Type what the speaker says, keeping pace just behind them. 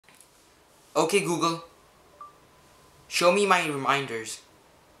Okay, Google, show me my reminders.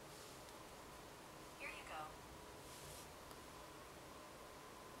 Here you go.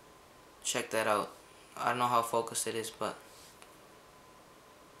 Check that out. I don't know how focused it is, but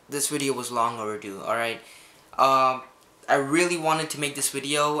this video was long overdue, alright? I really wanted to make this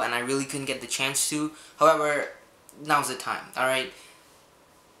video, and I really couldn't get the chance to. However, now's the time, alright?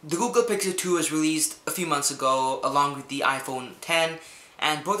 The Google Pixel 2 was released a few months ago, along with the iPhone 10,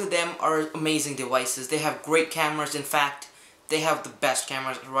 and both of them are amazing devices. They have great cameras. In fact, they have the best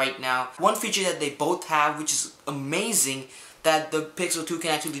cameras right now. One feature that they both have, which is amazing, that the Pixel 2 can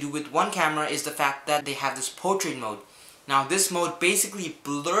actually do with one camera, is the fact that they have this portrait mode. Now, this mode basically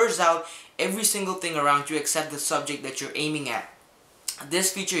blurs out every single thing around you except the subject that you're aiming at.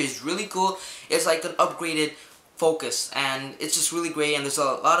 This feature is really cool. It's like an upgraded focus, and it's just really great, and there's a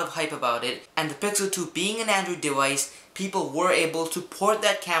lot of hype about it. And the Pixel 2 being an Android device, people were able to port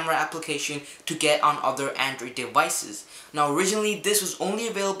that camera application to get on other Android devices. Now, originally this was only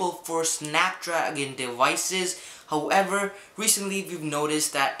available for Snapdragon devices. However, recently we've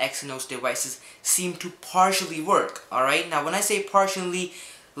noticed that Exynos devices seem to partially work. Alright, now when I say partially,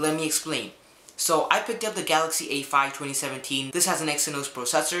 let me explain. So I picked up the Galaxy A5 2017. This has an Exynos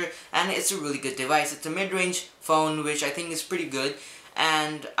processor, and it's a really good device. It's a mid-range phone, which I think is pretty good,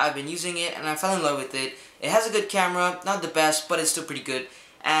 and I've been using it and I fell in love with it. It has a good camera, not the best, but it's still pretty good,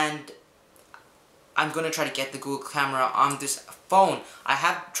 and I'm gonna try to get the Google camera on this phone. I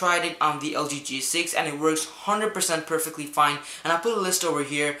have tried it on the LG G6 and it works 100% perfectly fine, and I put a list over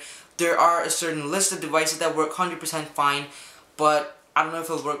here. There are a certain list of devices that work 100% fine, but I don't know if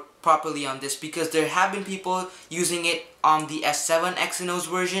it'll work properly on this, because there have been people using it on the S7 Exynos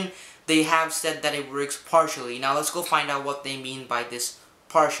version. They have said that it works partially. Now let's go find out what they mean by this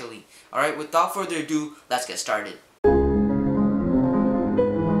partially. Alright, without further ado, let's get started.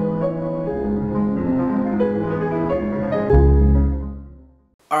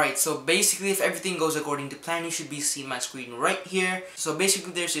 Alright, so basically if everything goes according to plan, you should be seeing my screen right here. So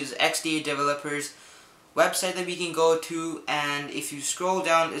basically there's this XDA developers website that we can go to, and if you scroll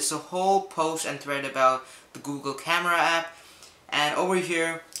down, it's a whole post and thread about the Google camera app. And over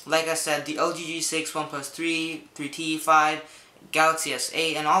here, like I said, the LG G6, OnePlus 3, 3T, 5, Galaxy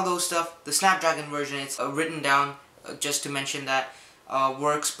S8, and all those stuff, the Snapdragon version, it's written down just to mention that,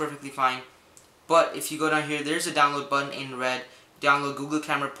 works perfectly fine. But if you go down here, there's a download button in red. Download Google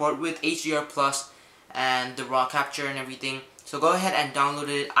Camera Port with HDR Plus and the raw capture and everything. So go ahead and download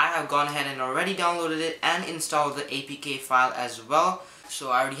it. I have gone ahead and already downloaded it and installed the APK file as well.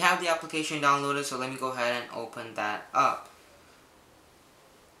 So I already have the application downloaded, so let me go ahead and open that up.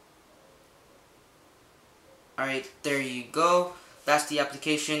 Alright, there you go. That's the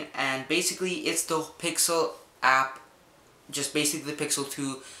application, and basically it's the Pixel app, just basically the Pixel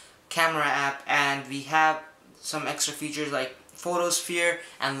 2 camera app, and we have some extra features like photosphere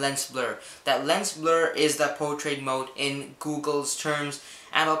and lens blur. That lens blur is the portrait mode in Google's terms,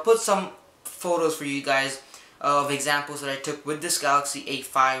 and I'll put some photos for you guys of examples that I took with this Galaxy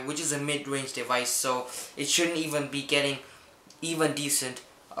A5, which is a mid-range device, so it shouldn't even be getting even decent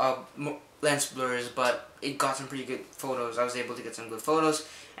lens blurs, but it got some pretty good photos. I was able to get some good photos,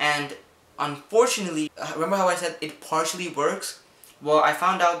 and unfortunately, remember how I said it partially works? Well, I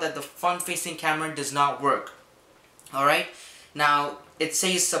found out that the front-facing camera does not work. Alright, now it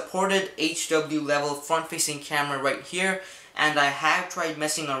says supported HW level front-facing camera right here, and I have tried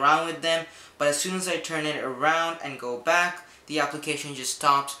messing around with them, but as soon as I turn it around and go back, the application just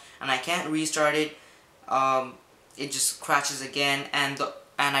stops and I can't restart it. It just crashes again, and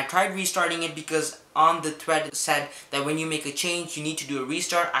I tried restarting it because on the thread it said that when you make a change you need to do a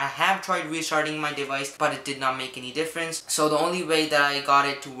restart. I have tried restarting my device, but it did not make any difference. So the only way that I got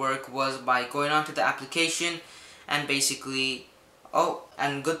it to work was by going onto the application and basically, oh,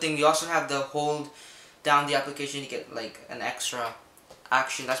 and good thing you also have the hold down the application to get like an extra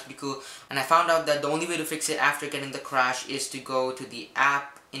action. That's pretty cool. And I found out that the only way to fix it after getting the crash is to go to the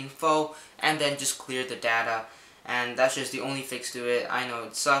app info and then just clear the data. And that's just the only fix to it. I know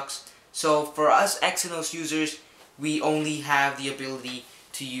it sucks. So for us Exynos users, we only have the ability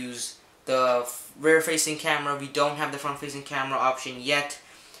to use the rear-facing camera. We don't have the front-facing camera option yet,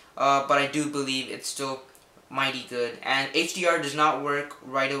 but I do believe it's still mighty good. And HDR does not work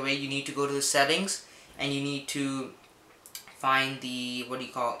right away. You need to go to the settings and you need to find the, what do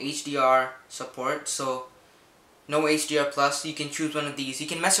you call, HDR support. So no HDR Plus, you can choose one of these. You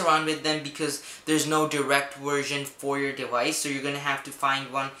can mess around with them because there's no direct version for your device, so you're going to have to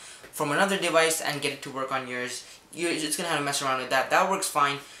find one from another device and get it to work on yours. You're just going to have to mess around with that. That works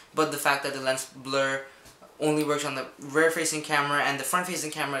fine, but the fact that the lens blur only works on the rear facing camera, and the front facing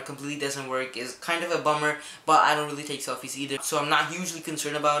camera completely doesn't work is kind of a bummer, but I don't really take selfies either, so I'm not hugely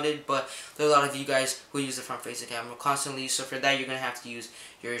concerned about it. But there are a lot of you guys who use the front facing camera constantly, so for that you're going to have to use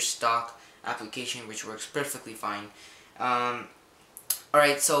your stock application, which works perfectly fine.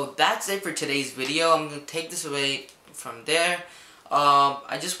 Alright, so that's it for today's video. I'm going to take this away from there.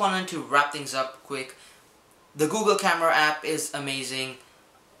 I just wanted to wrap things up quick. The Google camera app is amazing.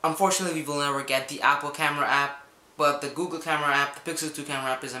 Unfortunately, we will never get the Apple camera app, but the Google camera app, the Pixel 2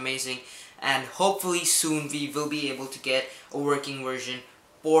 camera app is amazing, and hopefully soon we will be able to get a working version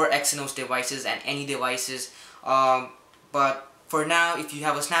for Exynos devices and any devices. But for now, if you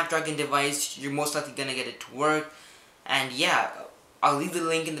have a Snapdragon device, you're most likely going to get it to work. And yeah, I'll leave the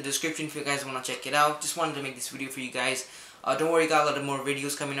link in the description if you guys want to check it out. Just wanted to make this video for you guys. Don't worry, got a lot of more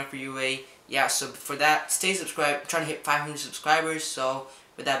videos coming up for you. Yeah, so for that, stay subscribed. I'm trying to hit 500 subscribers, so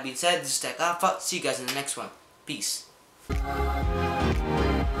with that being said, this is Tech Alpha. See you guys in the next one. Peace.